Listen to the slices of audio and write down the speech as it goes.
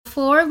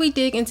Before we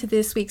dig into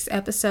this week's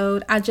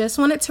episode, I just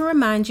wanted to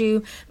remind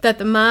you that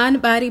the Mind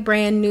Body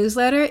Brand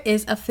newsletter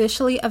is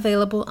officially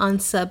available on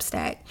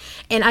Substack.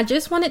 And I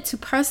just wanted to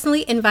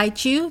personally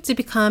invite you to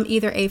become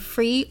either a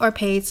free or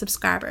paid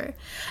subscriber.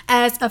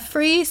 As a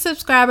free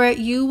subscriber,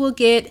 you will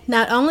get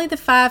not only the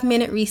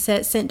 5-minute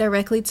reset sent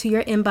directly to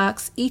your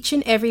inbox each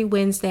and every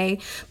Wednesday,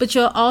 but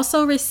you'll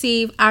also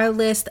receive our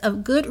list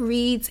of good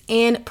reads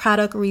and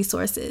product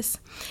resources.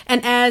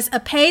 And as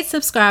a paid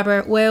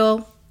subscriber,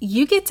 well,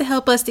 you get to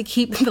help us to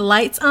keep the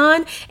lights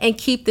on and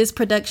keep this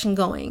production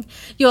going.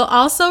 You'll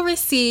also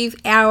receive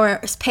our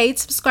paid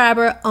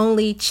subscriber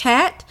only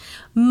chat,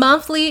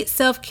 monthly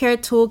self-care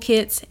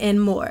toolkits,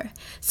 and more.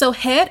 So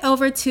head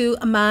over to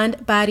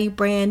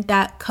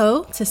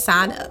mindbodybrand.co to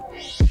sign up.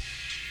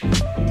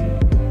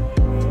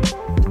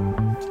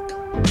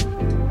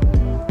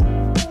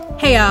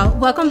 Hey y'all,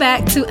 welcome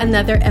back to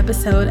another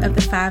episode of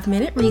the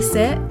 5-Minute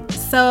Reset.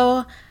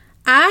 So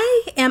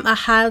I am a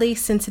highly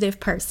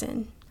sensitive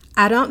person.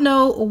 I don't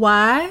know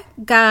why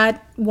God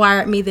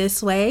wired me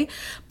this way,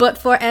 but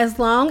for as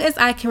long as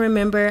I can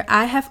remember,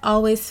 I have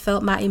always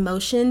felt my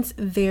emotions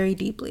very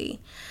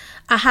deeply.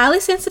 A highly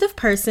sensitive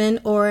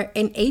person, or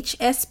an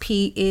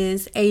HSP,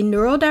 is a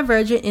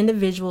neurodivergent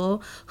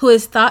individual who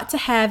is thought to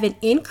have an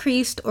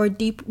increased or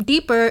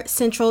deeper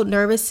central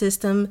nervous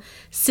system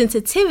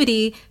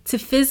sensitivity to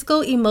physical,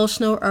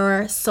 emotional,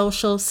 or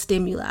social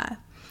stimuli.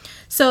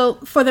 So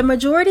for the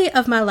majority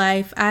of my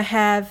life, I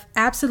have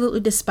absolutely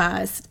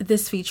despised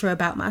this feature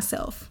about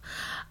myself.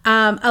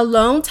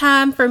 Alone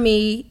time for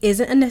me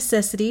isn't a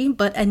necessity,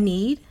 but a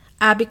need.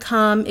 I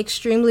become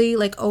extremely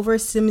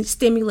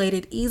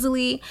overstimulated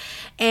easily,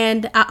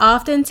 and I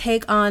often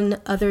take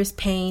on others'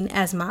 pain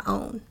as my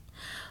own.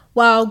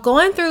 While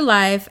going through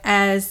life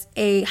as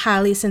a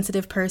highly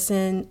sensitive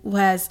person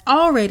was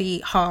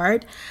already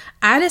hard,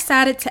 I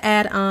decided to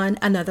add on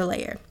another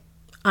layer: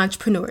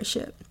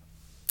 entrepreneurship.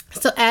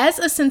 So as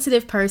a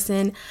sensitive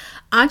person,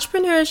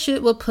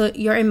 entrepreneurship will put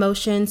your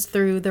emotions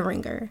through the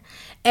ringer.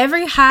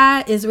 Every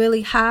high is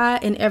really high,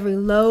 and every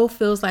low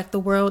feels like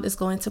the world is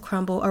going to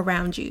crumble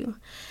around you.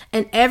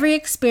 And every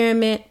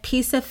experiment,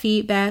 piece of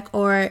feedback,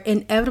 or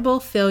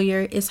inevitable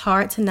failure is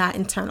hard to not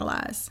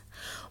internalize.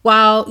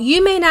 While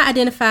you may not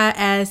identify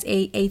as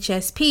a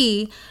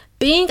HSP,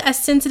 being a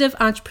sensitive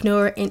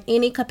entrepreneur in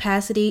any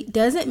capacity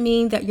doesn't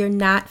mean that you're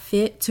not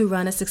fit to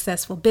run a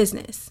successful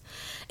business.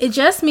 It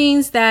just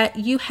means that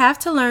you have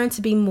to learn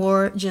to be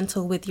more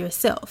gentle with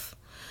yourself.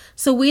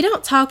 So we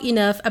don't talk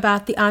enough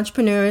about the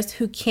entrepreneurs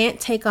who can't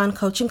take on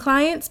coaching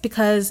clients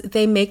because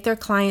they make their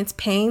clients'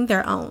 pain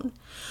their own.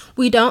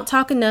 We don't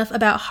talk enough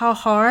about how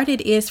hard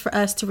it is for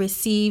us to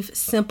receive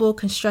simple,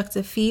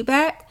 constructive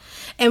feedback.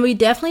 And we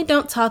definitely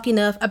don't talk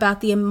enough about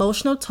the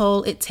emotional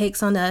toll it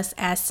takes on us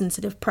as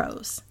sensitive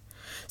pros.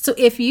 So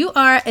if you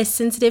are a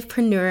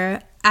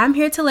sensitivepreneur, I'm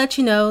here to let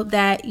you know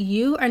that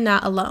you are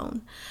not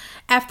alone.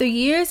 After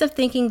years of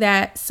thinking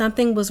that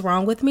something was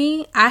wrong with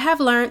me, I have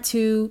learned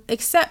to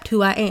accept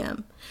who I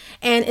am.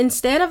 And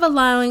instead of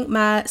allowing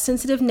my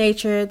sensitive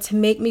nature to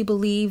make me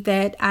believe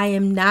that I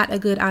am not a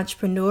good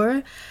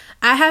entrepreneur,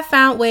 I have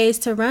found ways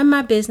to run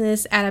my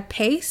business at a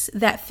pace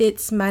that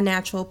fits my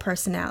natural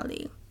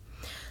personality.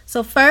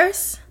 So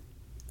first,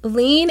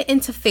 lean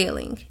into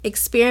failing,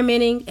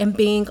 experimenting, and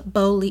being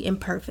boldly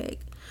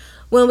imperfect.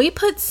 When we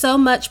put so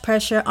much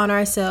pressure on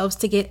ourselves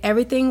to get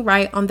everything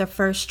right on the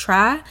first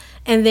try,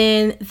 and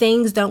then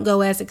things don't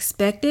go as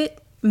expected,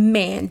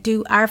 man,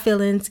 do our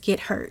feelings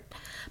get hurt.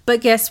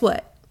 But guess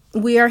what?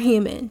 We are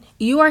human.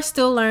 You are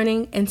still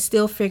learning and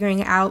still figuring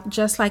it out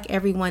just like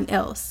everyone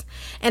else.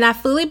 And I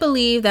fully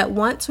believe that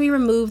once we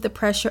remove the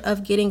pressure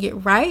of getting it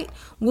right,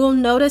 we'll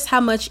notice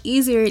how much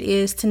easier it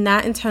is to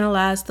not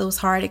internalize those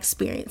hard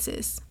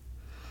experiences.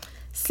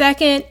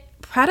 Second,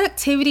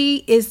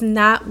 productivity is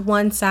not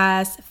one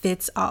size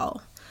fits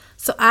all.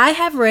 So I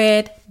have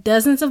read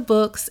dozens of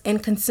books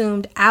and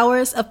consumed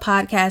hours of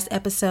podcast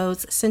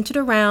episodes centered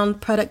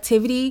around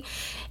productivity.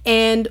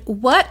 And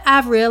what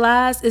I've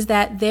realized is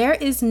that there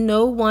is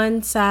no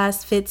one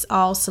size fits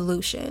all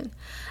solution.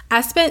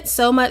 I spent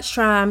so much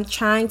time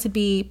trying to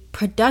be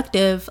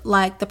productive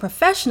like the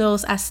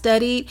professionals I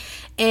studied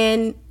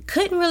and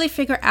couldn't really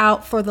figure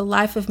out for the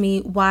life of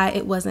me why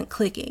it wasn't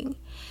clicking.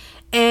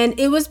 And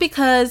it was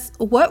because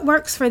what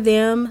works for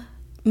them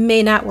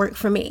may not work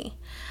for me.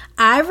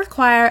 I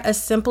require a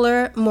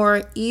simpler,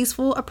 more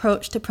easeful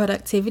approach to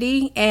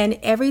productivity, and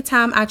every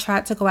time I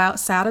tried to go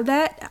outside of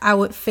that, I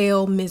would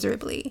fail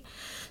miserably.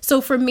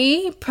 So for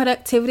me,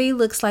 productivity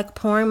looks like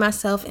pouring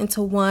myself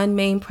into one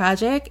main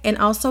project and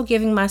also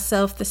giving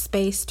myself the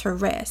space to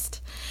rest.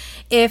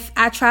 If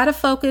I try to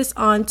focus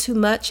on too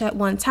much at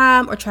one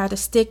time or try to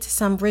stick to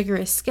some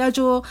rigorous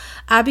schedule,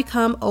 I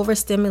become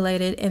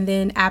overstimulated and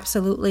then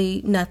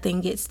absolutely nothing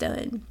gets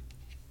done.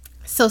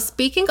 So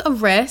speaking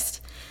of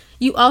rest,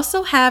 you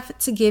also have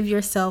to give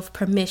yourself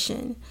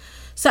permission.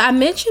 So I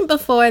mentioned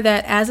before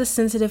that as a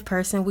sensitive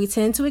person, we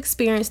tend to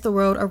experience the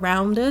world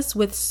around us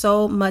with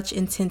so much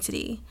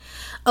intensity.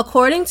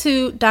 According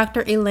to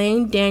Dr.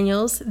 Elaine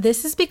Daniels,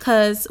 this is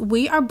because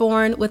we are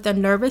born with a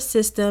nervous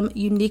system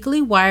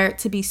uniquely wired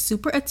to be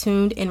super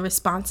attuned and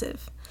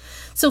responsive.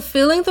 So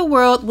feeling the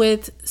world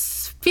with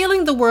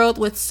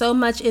so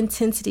much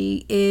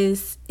intensity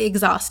is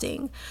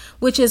exhausting,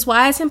 which is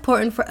why it's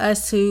important for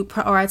us to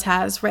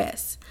prioritize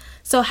rest.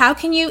 So how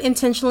can you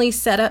intentionally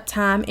set up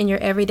time in your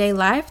everyday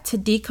life to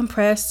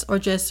decompress or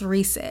just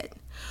reset?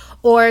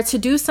 Or to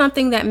do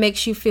something that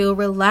makes you feel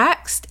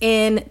relaxed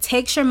and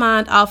takes your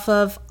mind off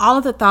of all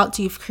of the thoughts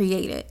you've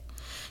created.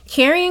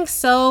 Carrying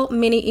so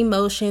many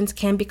emotions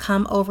can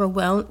become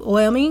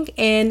overwhelming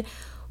and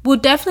will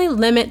definitely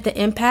limit the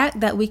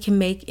impact that we can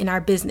make in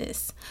our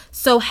business.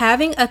 So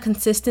having a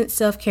consistent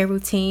self-care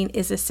routine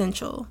is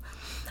essential.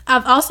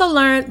 I've also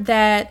learned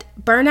that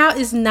burnout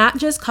is not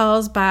just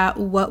caused by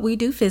what we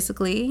do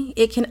physically.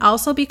 It can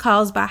also be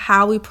caused by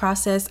how we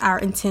process our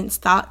intense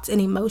thoughts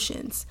and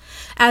emotions.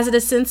 As a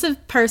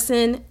sensitive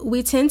person,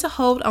 we tend to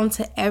hold on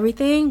to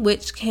everything,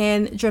 which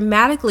can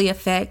dramatically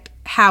affect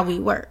how we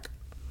work.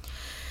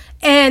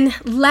 And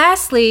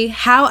lastly,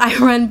 how I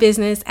run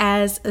business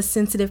as a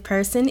sensitive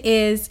person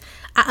is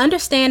I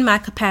understand my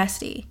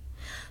capacity.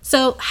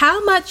 So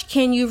how much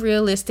can you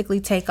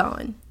realistically take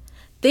on?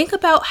 Think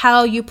about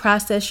how you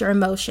process your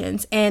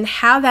emotions and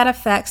how that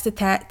affects the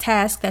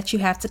task that you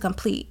have to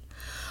complete.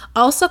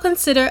 Also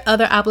consider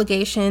other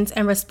obligations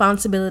and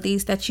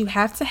responsibilities that you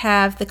have to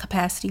have the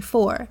capacity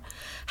for.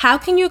 How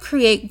can you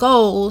create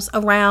goals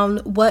around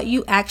what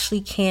you actually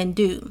can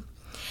do?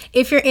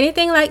 If you're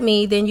anything like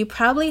me, then you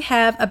probably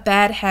have a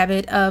bad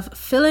habit of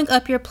filling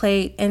up your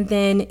plate and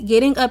then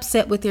getting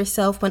upset with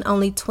yourself when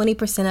only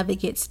 20% of it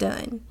gets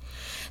done.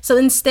 So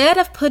instead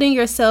of putting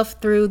yourself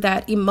through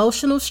that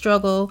emotional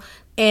struggle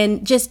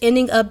and just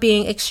ending up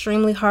being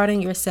extremely hard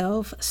on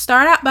yourself,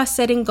 start out by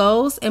setting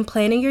goals and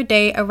planning your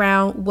day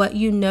around what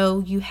you know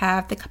you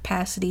have the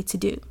capacity to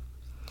do.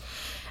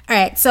 All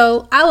right,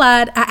 so I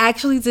lied. I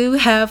actually do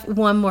have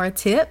one more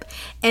tip,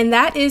 and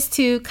that is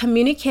to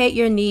communicate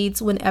your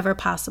needs whenever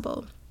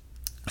possible.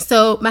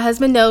 So my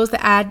husband knows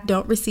that I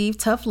don't receive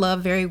tough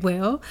love very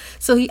well,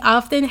 so he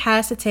often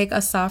has to take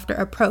a softer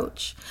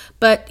approach,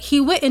 but he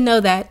wouldn't know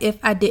that if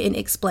I didn't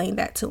explain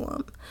that to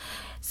him.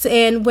 So,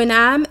 and when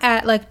I'm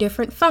at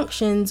different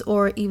functions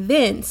or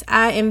events,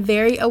 I am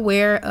very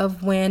aware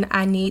of when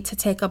I need to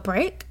take a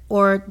break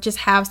or just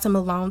have some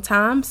alone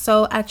time.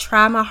 So I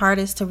try my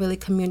hardest to really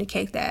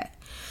communicate that.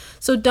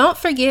 So don't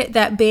forget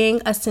that being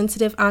a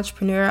sensitive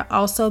entrepreneur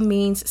also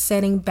means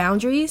setting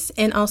boundaries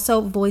and also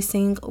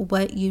voicing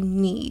what you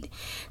need.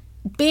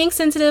 Being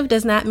sensitive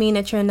does not mean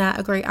that you're not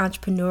a great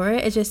entrepreneur.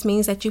 It just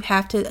means that you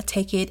have to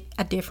take it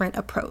a different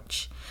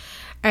approach.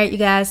 All right, you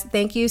guys,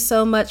 thank you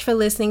so much for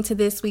listening to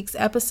this week's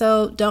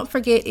episode. Don't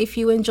forget, if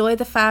you enjoy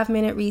the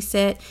 5-minute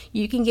reset,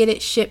 you can get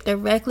it shipped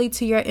directly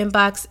to your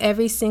inbox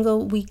every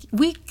single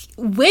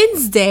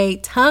Wednesday,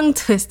 tongue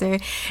twister,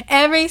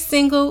 every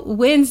single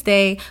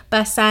Wednesday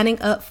by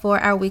signing up for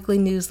our weekly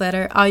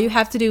newsletter. All you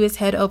have to do is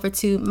head over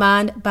to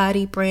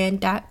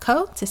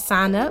mindbodybrand.co to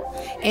sign up,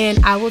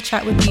 and I will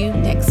chat with you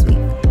next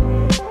week.